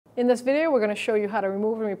In this video, we're going to show you how to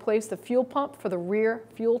remove and replace the fuel pump for the rear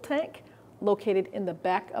fuel tank located in the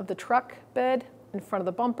back of the truck bed, in front of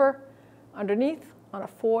the bumper, underneath on a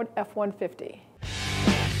Ford F-150.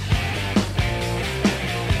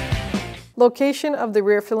 Location of the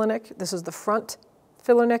rear filler neck. This is the front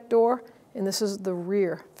filler neck door, and this is the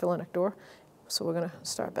rear filler neck door. So we're going to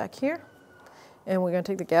start back here, and we're going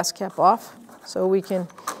to take the gas cap off so we can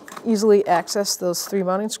easily access those 3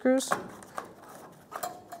 mounting screws.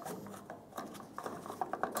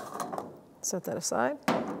 Set that aside.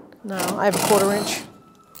 Now I have a 1/4 inch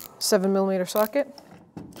 7mm socket.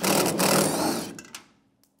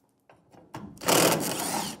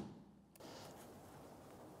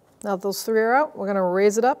 Now that those 3 are out, we're going to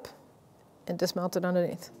raise it up and dismount it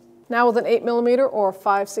underneath. Now with an 8mm or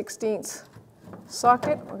 5/16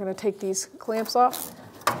 socket, we're going to take these clamps off.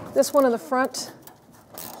 This one in the front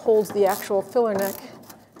holds the actual filler neck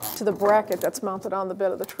to the bracket that's mounted on the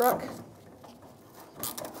bed of the truck.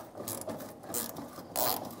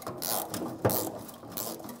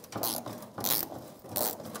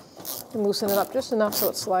 And loosen it up just enough so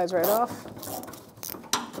it slides right off.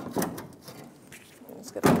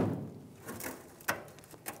 Let's get it.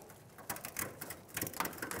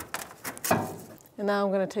 And now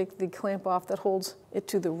I'm going to take the clamp off that holds it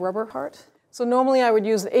to the rubber part. So normally I would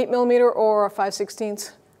use an 8mm or a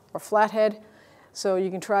 5/16 or flathead, so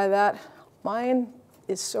you can try that. Mine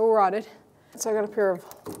is so rotted, so I got a pair of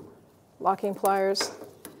locking pliers,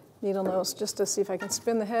 needle nose, just to see if I can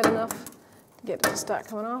spin the head enough to get it to start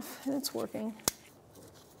coming off, and it's working.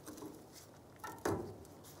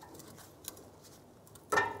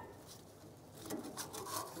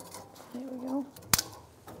 There we go.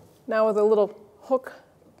 Now with a little hook,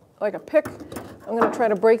 like a pick, I'm going to try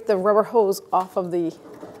to break the rubber hose off of the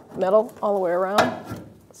metal all the way around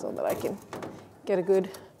so that I can get a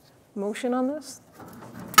good motion on this.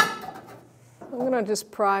 I'm going to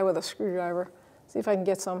just pry with a screwdriver, see if I can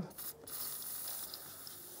get some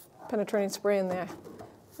penetrating spray in there.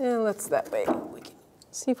 And let's that way. We can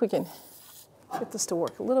see if we can get this to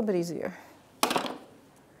work a little bit easier.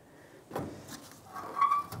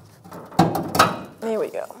 There we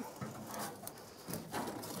go.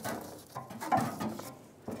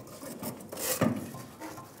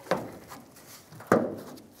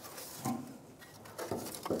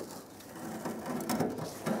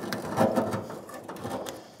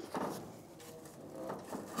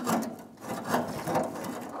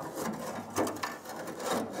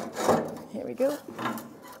 Here we go.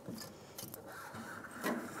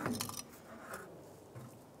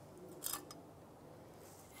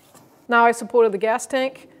 Now I supported the gas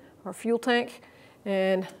tank or fuel tank,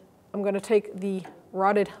 and I'm going to take the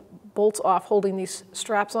rotted bolts off holding these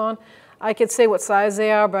straps on. I could say what size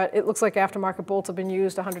they are, but it looks like aftermarket bolts have been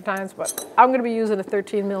used 100 times, but I'm going to be using a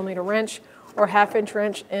 13mm wrench or 1/2 inch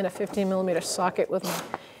wrench and a 15mm socket with my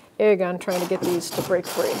air gun, trying to get these to break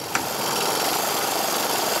free.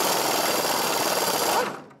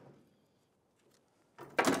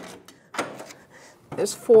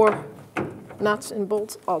 There's 4 nuts and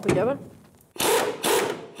bolts all together.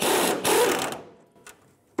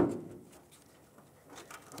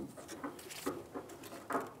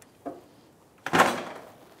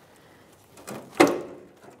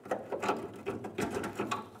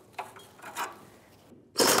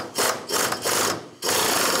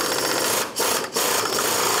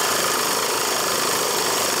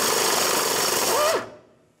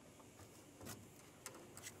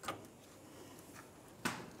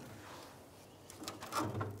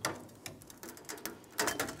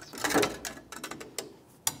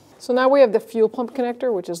 So now we have the fuel pump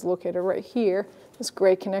connector, which is located right here, this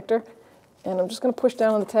gray connector. And I'm just going to push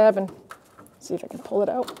down on the tab and see if I can pull it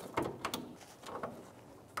out.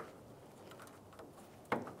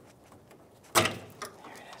 There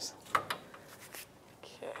it is.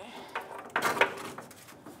 Okay.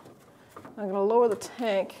 I'm going to lower the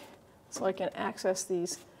tank so I can access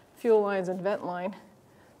these fuel lines and vent line.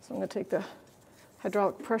 So I'm going to take the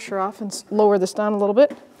hydraulic pressure off and lower this down a little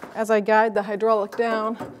bit. As I guide the hydraulic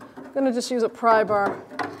down, I'm going to just use a pry bar,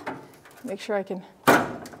 make sure I can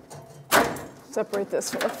separate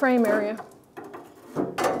this from the frame area.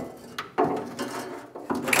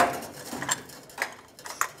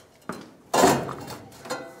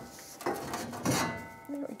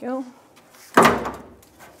 There we go.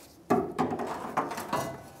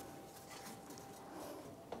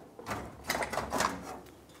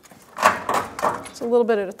 It's a little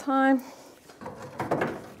bit at a time.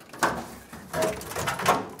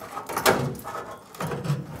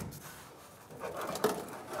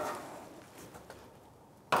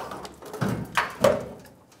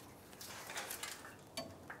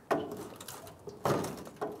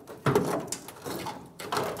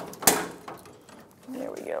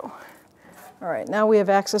 All right, now we have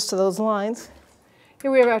access to those lines.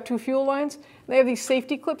 Here we have our 2 fuel lines. They have these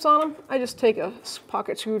safety clips on them. I just take a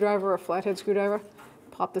pocket screwdriver or a flathead screwdriver,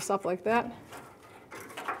 pop this up like that.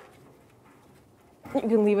 You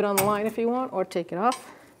can leave it on the line if you want, or take it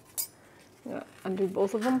off. I'm gonna undo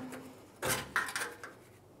both of them.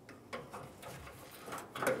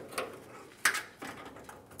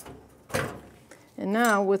 And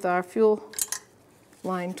now with our fuel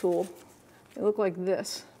line tool, they look like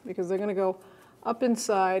this because they're going to go up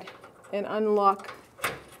inside and unlock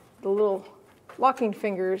the little locking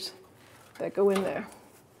fingers that go in there.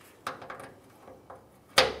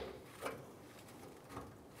 I'm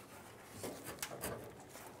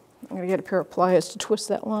going to get a pair of pliers to twist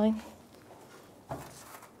that line.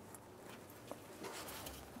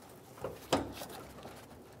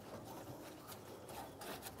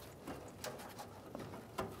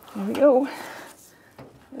 There we go.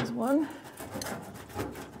 There's one.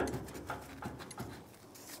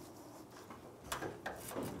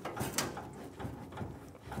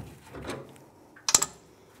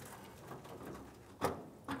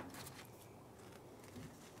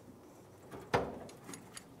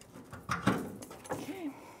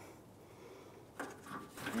 Okay.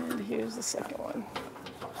 And here's the second one.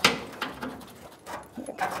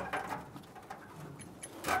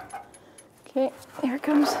 Okay, here it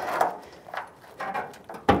comes.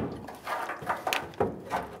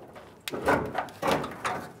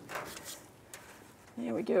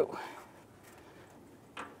 There we go.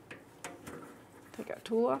 Take our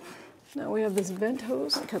tool off. Now we have this vent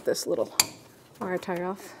hose. Cut this little wire tie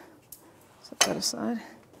off. Set that aside.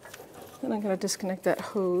 Then I'm going to disconnect that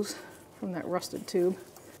hose from that rusted tube.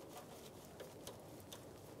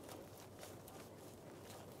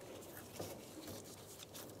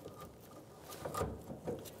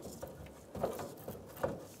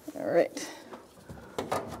 All right.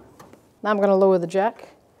 Now I'm going to lower the jack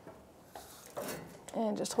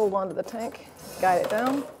and just hold on to the tank, guide it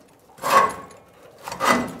down.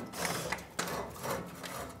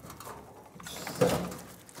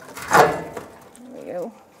 There we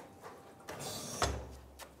go.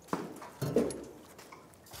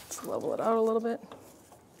 Let's level it out a little bit.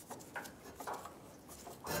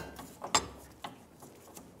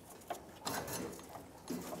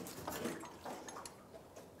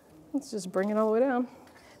 Let's just bring it all the way down.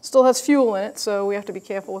 Still has fuel in it, so we have to be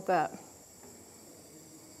careful with that.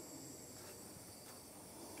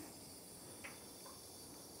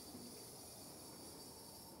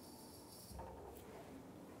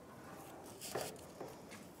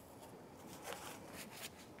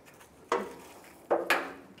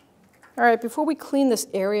 All right, before we clean this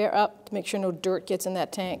area up to make sure no dirt gets in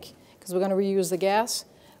that tank, because we're going to reuse the gas,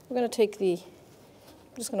 we're going to take the,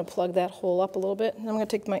 I'm just going to plug that hole up a little bit, and I'm going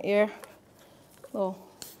to take my air,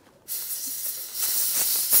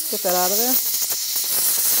 get that out of there.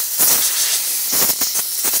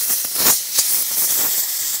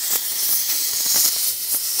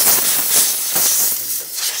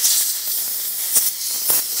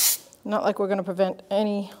 Not like we're going to prevent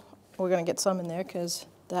any, we're going to get some in there because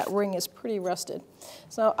that ring is pretty rusted.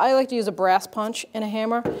 So I like to use a brass punch and a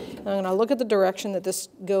hammer, and I'm going to look at the direction that this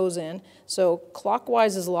goes in. So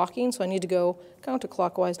clockwise is locking, so I need to go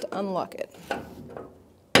counterclockwise to unlock it.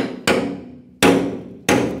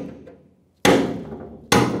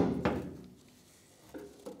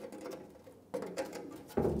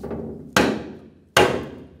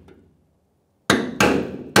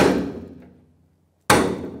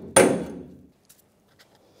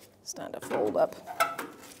 It's time to fold up.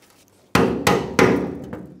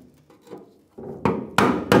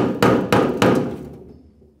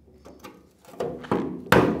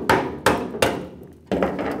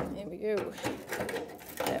 There we go.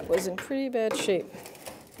 That was in pretty bad shape.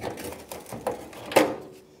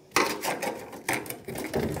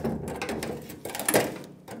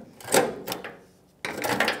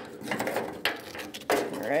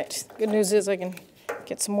 All right, good news is I can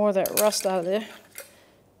get some more of that rust out of there.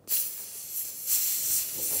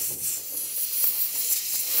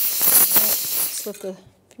 Lift the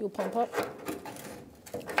fuel pump up.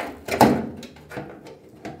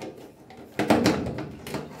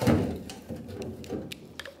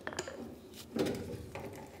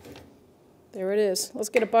 There it is. Let's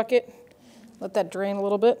get a bucket, let that drain a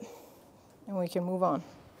little bit, and we can move on.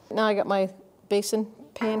 Now I got my basin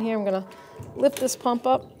pan here. I'm going to lift this pump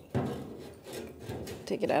up,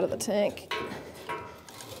 take it out of the tank,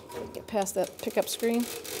 get past that pickup screen.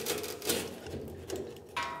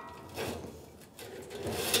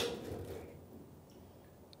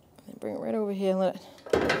 Bring it right over here and let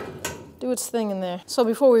it do its thing in there. So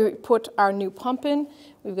before we put our new pump in,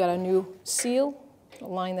 we've got a new seal. I'll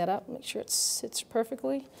line that up, make sure it sits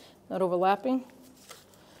perfectly, not overlapping.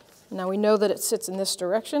 Now we know that it sits in this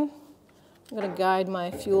direction. I'm going to guide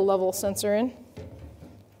my fuel level sensor in.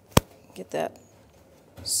 Get that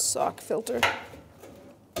sock filter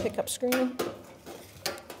pickup screen.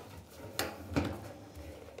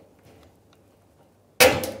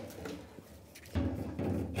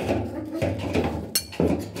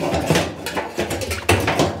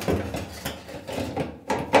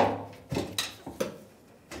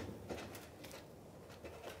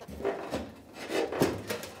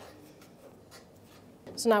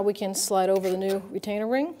 So now we can slide over the new retainer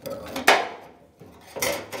ring.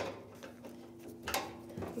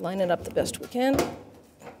 Line it up the best we can.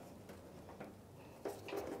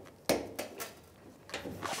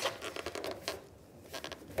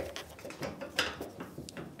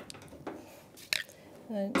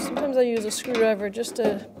 And sometimes I use a screwdriver just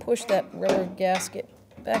to push that rubber gasket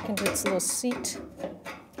back into its little seat.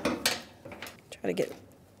 Try to get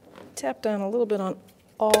tapped down a little bit on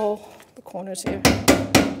all the corners here.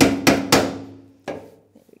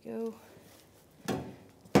 Go.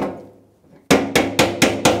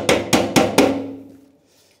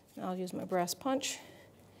 I'll use my brass punch,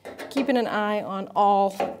 keeping an eye on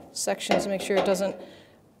all sections to make sure it doesn't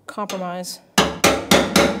compromise.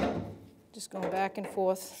 Just going back and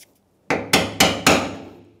forth.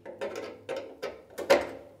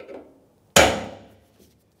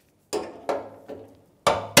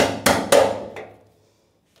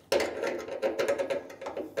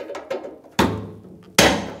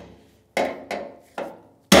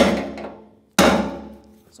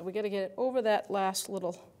 So we got to get it over that last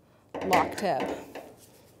little lock tab.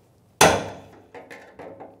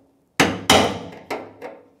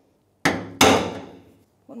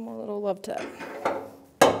 One more little love tab.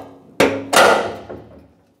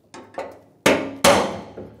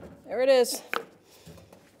 There it is.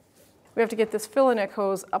 We have to get this filler neck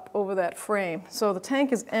hose up over that frame. So the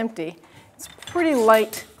tank is empty. It's pretty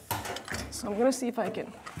light. So I'm going to see if I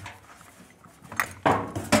can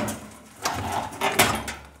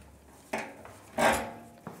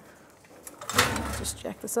just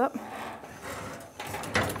jack this up.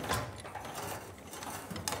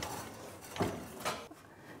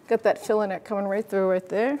 Got that filler neck coming right through right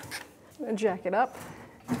there. I'm going to jack it up.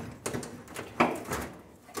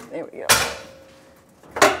 There we go.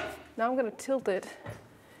 Now I'm going to tilt it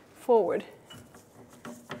forward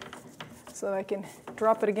so that I can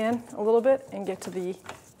drop it again a little bit and get to the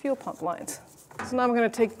fuel pump lines. So now I'm going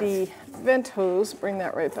to take the vent hose, bring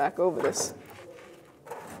that right back over this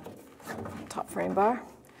top frame bar.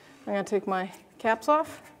 I'm going to take my caps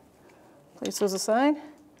off, place those aside.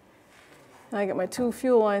 Now I got my two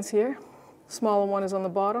fuel lines here. Smaller one is on the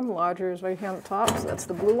bottom, larger is right here on the top, so that's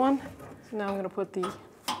the blue one. So now I'm going to put the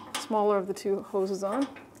smaller of the two hoses on.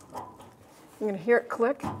 You're going to hear it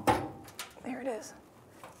click. There it is.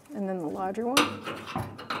 And then the larger one.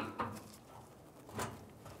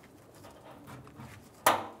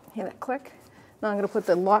 Hear that click? Now I'm going to put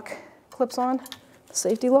the lock clips on, the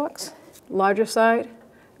safety locks. Larger side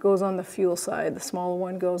goes on the fuel side. The smaller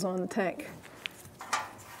one goes on the tank.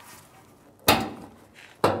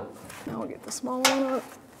 Now we'll get the smaller one out.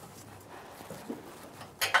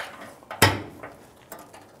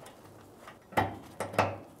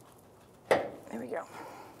 There we go.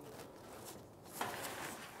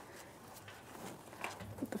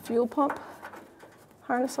 Put the fuel pump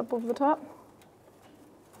harness up over the top.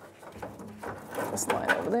 This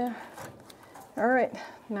line over there. All right,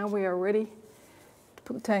 now we are ready to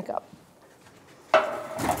put the tank up.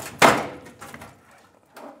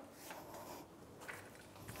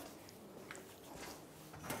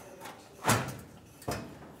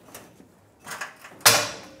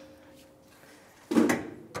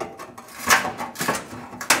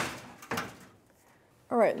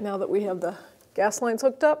 All right, now that we have the gas lines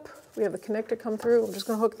hooked up, we have the connector come through. I'm just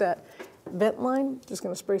going to hook that vent line. Just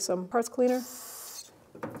going to spray some parts cleaner.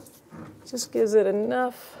 Just gives it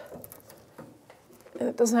enough, and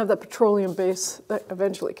it doesn't have that petroleum base that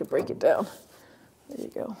eventually could break it down. There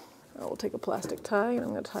you go. Now we'll take a plastic tie, and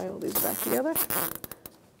I'm going to tie all these back together.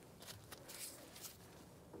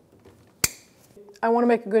 I want to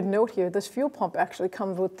make a good note here. This fuel pump actually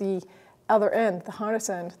comes with the other end, the harness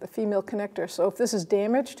end, the female connector. So if this is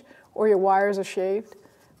damaged or your wires are shaved,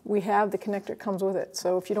 we have the connector comes with it.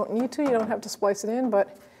 So if you don't need to, you don't have to splice it in,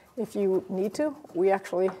 but if you need to, we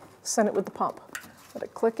actually send it with the pump. Let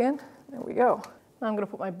it click in, there we go. Now I'm going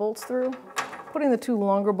to put my bolts through, putting the two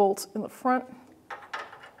longer bolts in the front,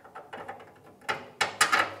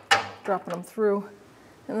 dropping them through,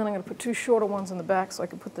 And then I'm going to put 2 shorter ones in the back so I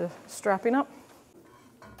can put the strapping up.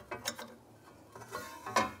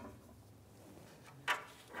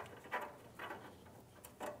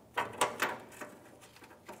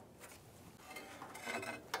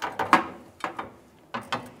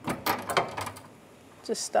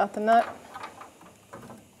 Just start the nut.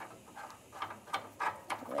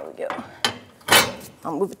 There we go.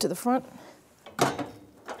 I'll move it to the front. I'm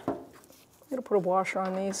going to put a washer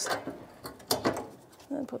on these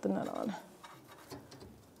and put the nut on.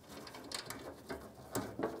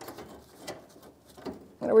 I'm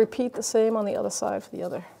going to repeat the same on the other side for the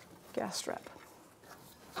other gas strap.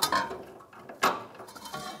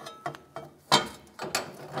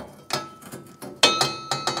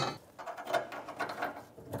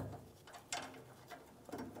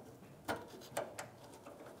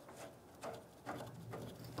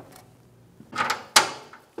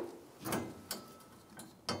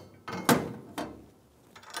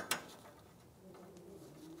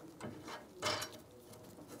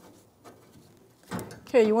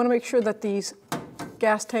 Okay, you want to make sure that these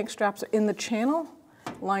gas tank straps are in the channel,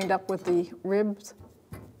 lined up with the ribs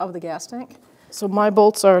of the gas tank. So my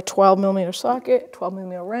bolts are a 12mm socket,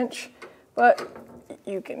 12mm wrench, but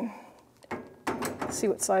you can see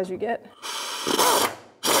what size you get.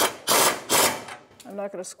 I'm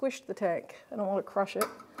not going to squish the tank. I don't want to crush it.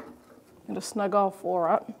 I'm going to snug all 4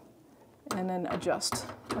 up and then adjust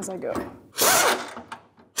as I go.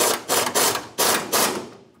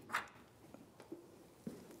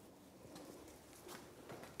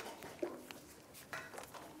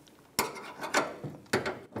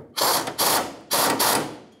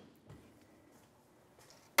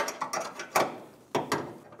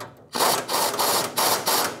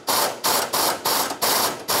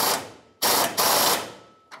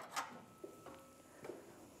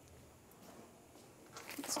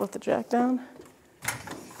 Let's let the jack down.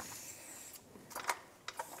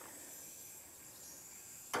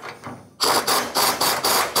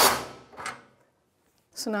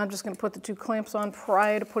 So now I'm just going to put the 2 clamps on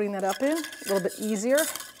prior to putting that up in, a little bit easier.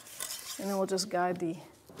 And then we'll just guide the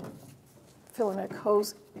filler neck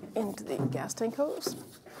hose into the gas tank hose.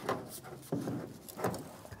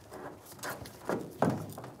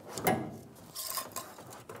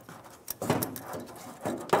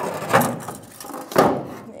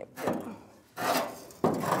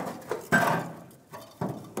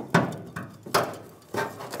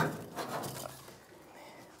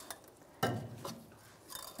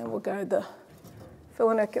 And we'll guide the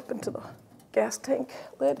filler neck up into the gas tank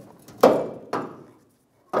lid.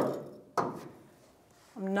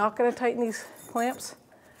 I'm not going to tighten these clamps,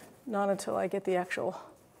 not until I get the actual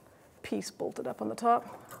piece bolted up on the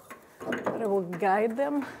top, but I will guide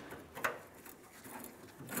them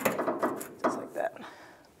just like that.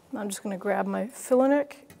 Now I'm just going to grab my filler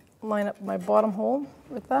neck, line up my bottom hole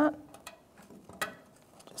with that,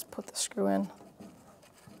 just put the screw in,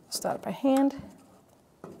 start it by hand.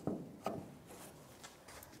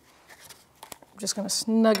 I'm just going to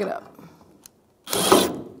snug it up.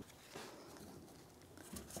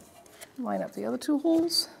 Line up the other 2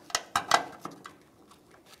 holes.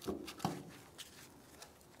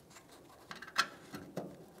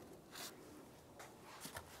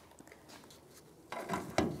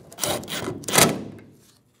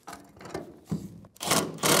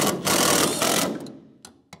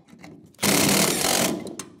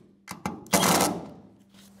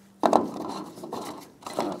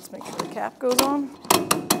 Let's make sure the cap goes on.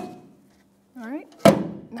 All right,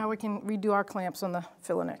 now we can redo our clamps on the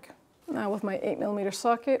filler neck. Now with my 8mm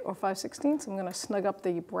socket or 5/16, I'm going to snug up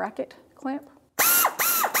the bracket clamp.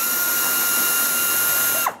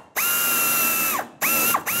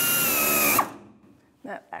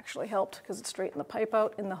 That actually helped because it straightened the pipe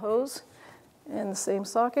out in the hose. And the same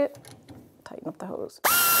socket, tighten up the hose.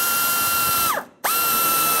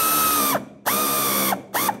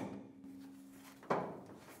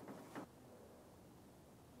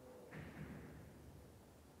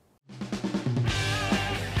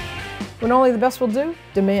 When only the best will do,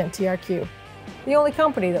 demand TRQ. The only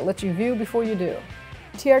company that lets you view before you do.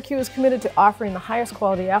 TRQ is committed to offering the highest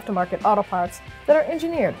quality aftermarket auto parts that are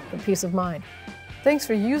engineered for peace of mind. Thanks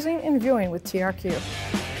for using and viewing with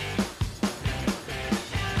TRQ.